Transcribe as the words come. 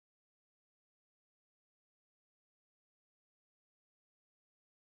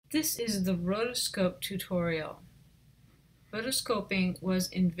This is the Rotoscope tutorial. Rotoscoping was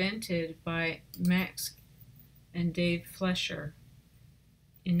invented by Max and Dave Fleischer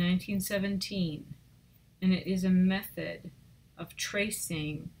in 1917, and it is a method of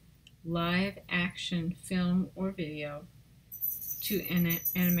tracing live action film or video to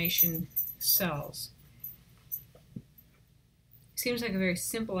animation cells. Seems like a very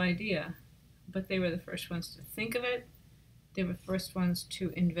simple idea, but they were the first ones to think of it. They were the first ones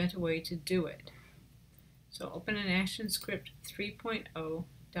to invent a way to do it. So open an actionscript 3.0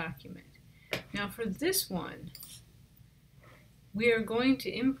 document. Now for this one, we are going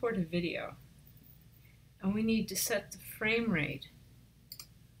to import a video, and we need to set the frame rate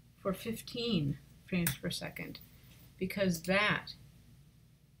for 15 frames per second, because that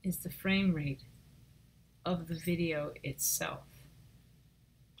is the frame rate of the video itself.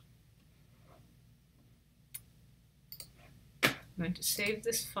 I'm going to save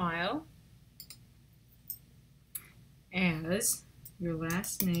this file as your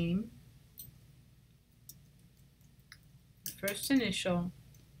last name, first initial,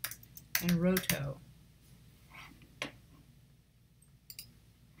 and roto.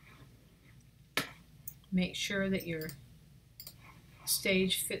 Make sure that your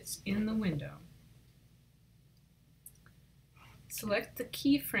stage fits in the window. Select the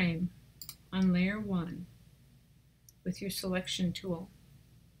keyframe on layer 1 with your selection tool.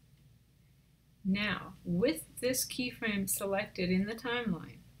 Now, with this keyframe selected in the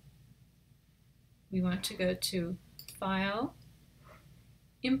timeline, we want to go to File,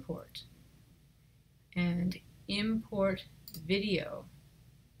 Import, and Import Video.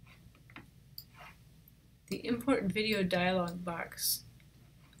 The Import Video dialog box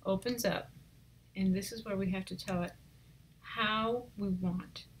opens up, and this is where we have to tell it how we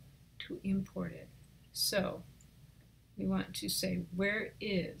want to import it. So, we want to say, where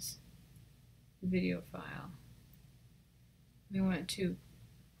is the video file? We want to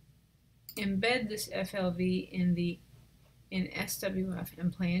embed this FLV in SWF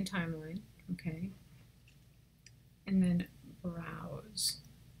and play in timeline, okay? And then browse.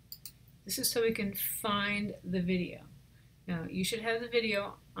 This is so we can find the video. Now, you should have the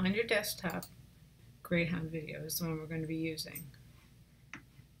video on your desktop. Greyhound video is the one we're going to be using.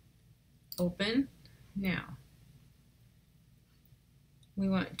 Open. Now, we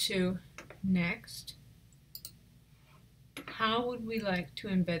want to next. How would we like to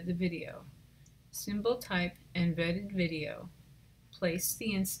embed the video? Symbol type embedded video. Place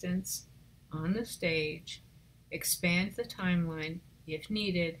the instance on the stage. Expand the timeline if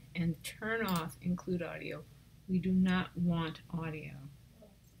needed, and turn off include audio. We do not want audio.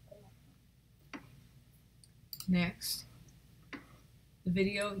 Next, the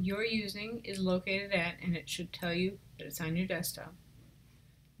video you're using is located at, and it should tell you that it's on your desktop.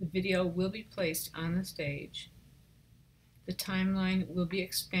 The video will be placed on the stage. The timeline will be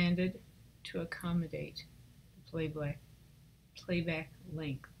expanded to accommodate the playback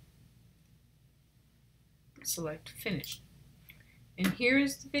length. Select Finish. And here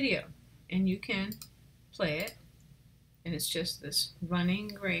is the video, and you can play it, and it's just this running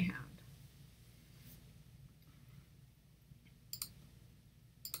greyhound.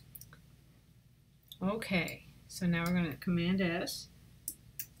 Okay, so now we're going to Command S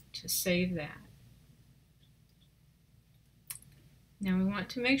to save that. Now we want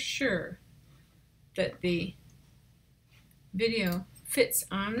to make sure that the video fits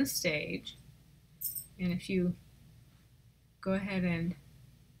on the stage, and if you go ahead and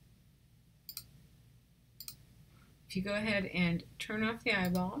turn off the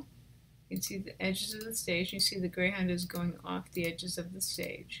eyeball, you can see the edges of the stage. You see the greyhound is going off the edges of the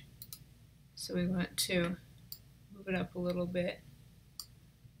stage. So we want to move it up a little bit.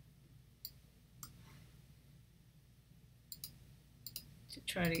 To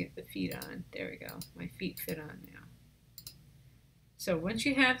try to get the feet on. There we go. My feet fit on now. So once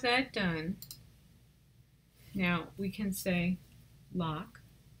you have that done, now we can say lock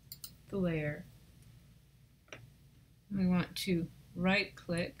the layer. We want to right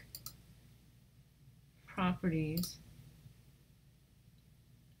click, Properties.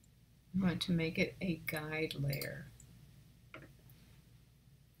 We want to make it a guide layer.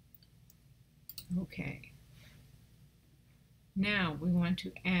 Okay. Now we want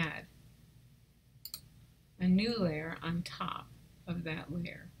to add a new layer on top of that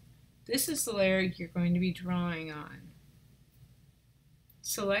layer. This is the layer you're going to be drawing on.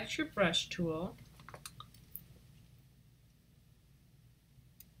 Select your brush tool.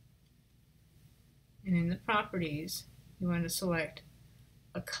 And in the properties, you want to select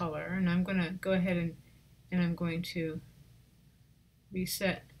a color, and I'm going to go ahead and I'm going to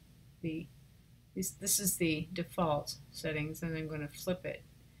reset this is the default settings, and I'm going to flip it.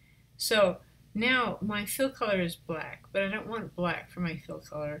 So now my fill color is black, but I don't want black for my fill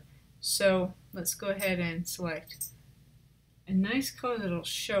color. So let's go ahead and select a nice color that'll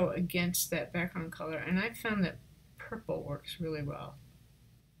show against that background color. And I found that purple works really well,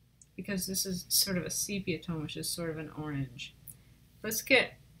 because this is sort of a sepia tone, which is sort of an orange. Let's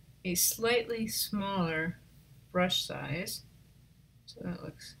get a slightly smaller brush size. So that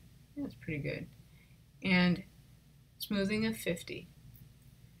looks, that's pretty good. And smoothing of 50.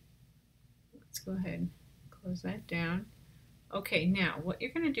 Let's go ahead and close that down. Okay, now what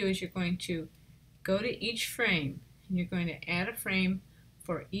you're going to do is you're going to go to each frame, and you're going to add a frame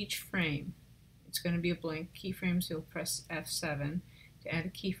for each frame. It's going to be a blank keyframe, so you'll press F7 to add a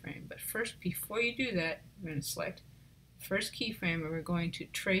keyframe. But first, before you do that, we're going to select the first keyframe, and we're going to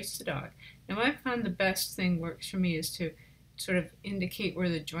trace the dog. Now, I found the best thing works for me is to sort of indicate where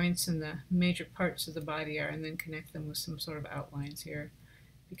the joints and the major parts of the body are, and then connect them with some sort of outlines here,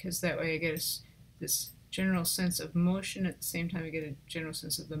 because that way I get this general sense of motion. At the same time, I get a general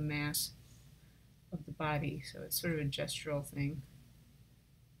sense of the mass of the body. So it's sort of a gestural thing.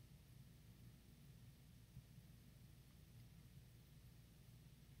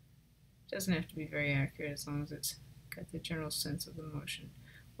 It doesn't have to be very accurate as long as it's got the general sense of the motion.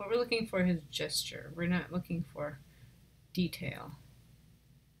 What we're looking for is gesture. We're not looking for detail.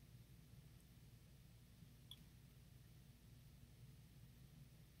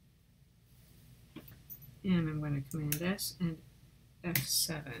 And I'm going to Command S and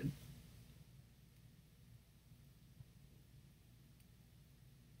F7.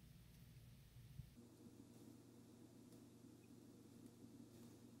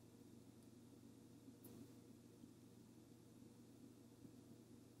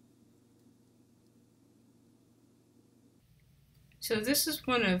 So this is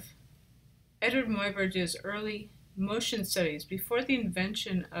one of Eadweard Muybridge's early motion studies. Before the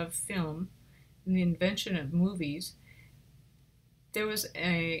invention of film and the invention of movies, there was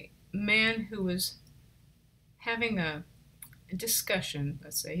a man who was having a discussion,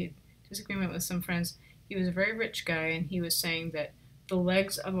 let's say, he had disagreement with some friends. He was a very rich guy, and he was saying that the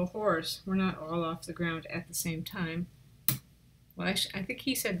legs of a horse were not all off the ground at the same time. Well, actually, I think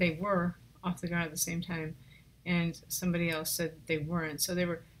he said they were off the ground at the same time, and somebody else said they weren't. So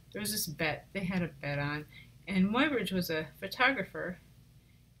there was this bet. They had a bet on, and Muybridge was a photographer,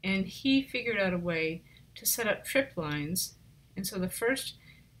 and he figured out a way to set up trip lines. And so the first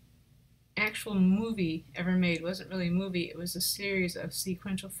actual movie ever made wasn't really a movie, it was a series of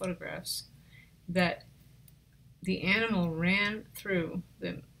sequential photographs that the animal ran through,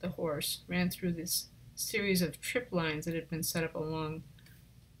 the horse ran through this series of trip lines that had been set up along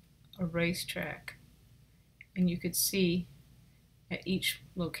a racetrack. And you could see at each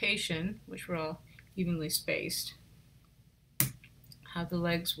location, which were all evenly spaced, how the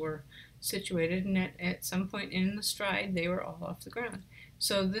legs were situated, and at some point in the stride they were all off the ground.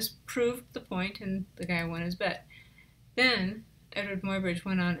 So this proved the point, and the guy won his bet. Then Eadweard Muybridge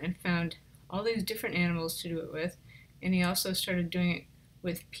went on and found all these different animals to do it with, and he also started doing it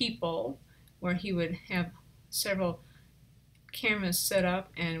with people, where he would have several cameras set up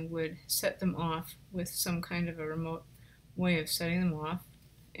and would set them off with some kind of a remote way of setting them off.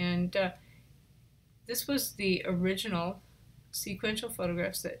 And this was the original sequential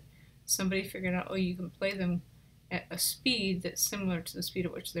photographs that somebody figured out, oh, you can play them at a speed that's similar to the speed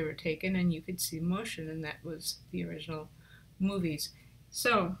at which they were taken, and you could see motion, and that was the original movies.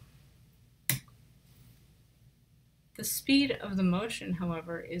 So the speed of the motion,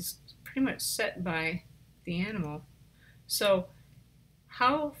 however, is pretty much set by the animal. So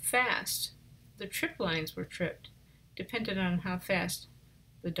how fast the trip lines were tripped depended on how fast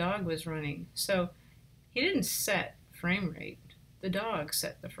the dog was running. So he didn't set frame rate. The dog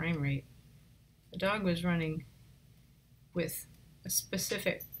set the frame rate. The dog was running with a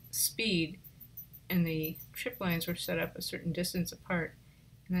specific speed, and the trip lines were set up a certain distance apart,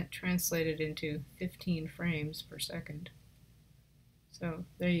 and that translated into 15 frames per second. So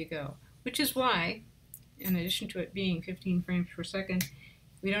there you go. Which is why, in addition to it being 15 frames per second,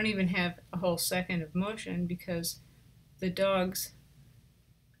 we don't even have a whole second of motion, because the dog's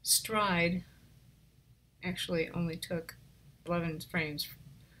stride actually only took 11 frames,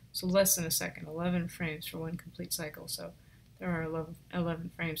 so less than a second, 11 frames for one complete cycle. So there are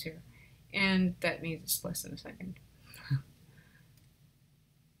 11 frames here, and that means it's less than a second.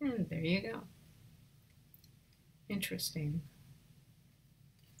 And there you go. Interesting.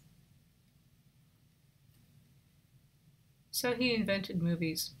 So he invented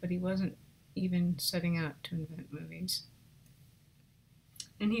movies, but he wasn't even setting out to invent movies.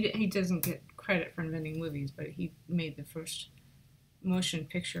 And he doesn't get credit for inventing movies, but he made the first motion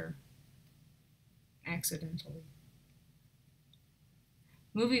picture accidentally.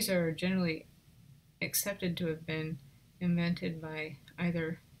 Movies are generally accepted to have been invented by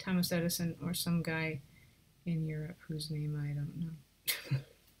either Thomas Edison or some guy in Europe whose name I don't know.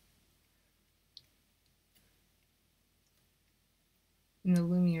 And the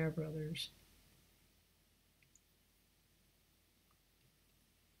Lumiere brothers.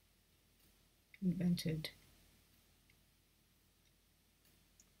 Invented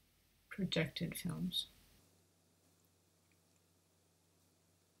projected films.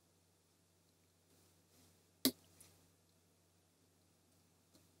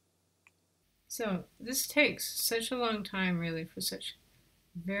 So this takes such a long time, really, for such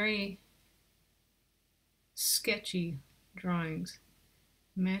very sketchy drawings.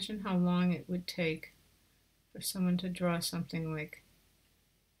 Imagine how long it would take for someone to draw something like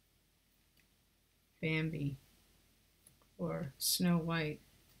Bambi or Snow White.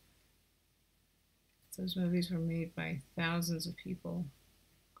 Those movies were made by thousands of people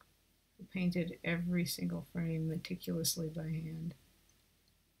who painted every single frame meticulously by hand.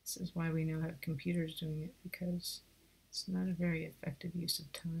 This is why we now have computers doing it, because it's not a very effective use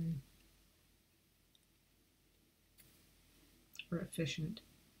of time or efficient.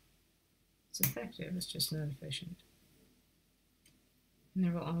 It's effective, it's just not efficient. And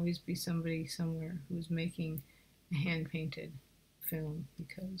there will always be somebody somewhere who's making a hand-painted film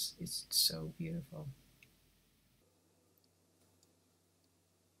because it's so beautiful.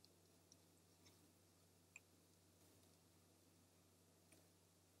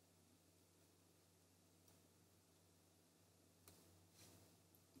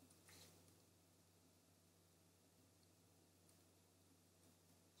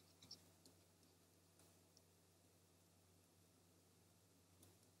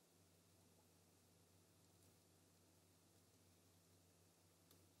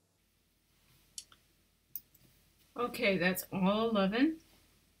 Okay, that's all 11.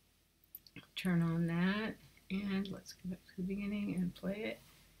 Turn on that, and let's go back to the beginning and play it.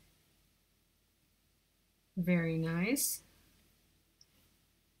 Very nice.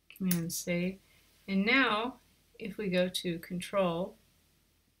 Command save. And now, if we go to Control,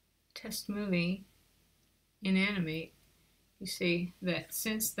 Test Movie, in Animate, you see that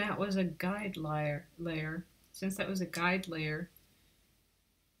since that was a guide layer,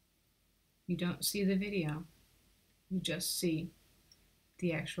 you don't see the video. You just see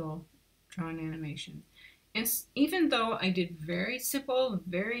the actual drawn animation. And even though I did very simple,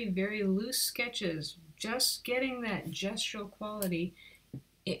 very, very loose sketches, just getting that gestural quality,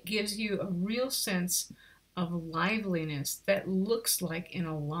 it gives you a real sense of liveliness that looks like an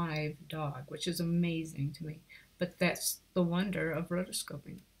alive dog, which is amazing to me. But that's the wonder of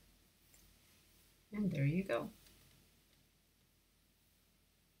rotoscoping. And there you go.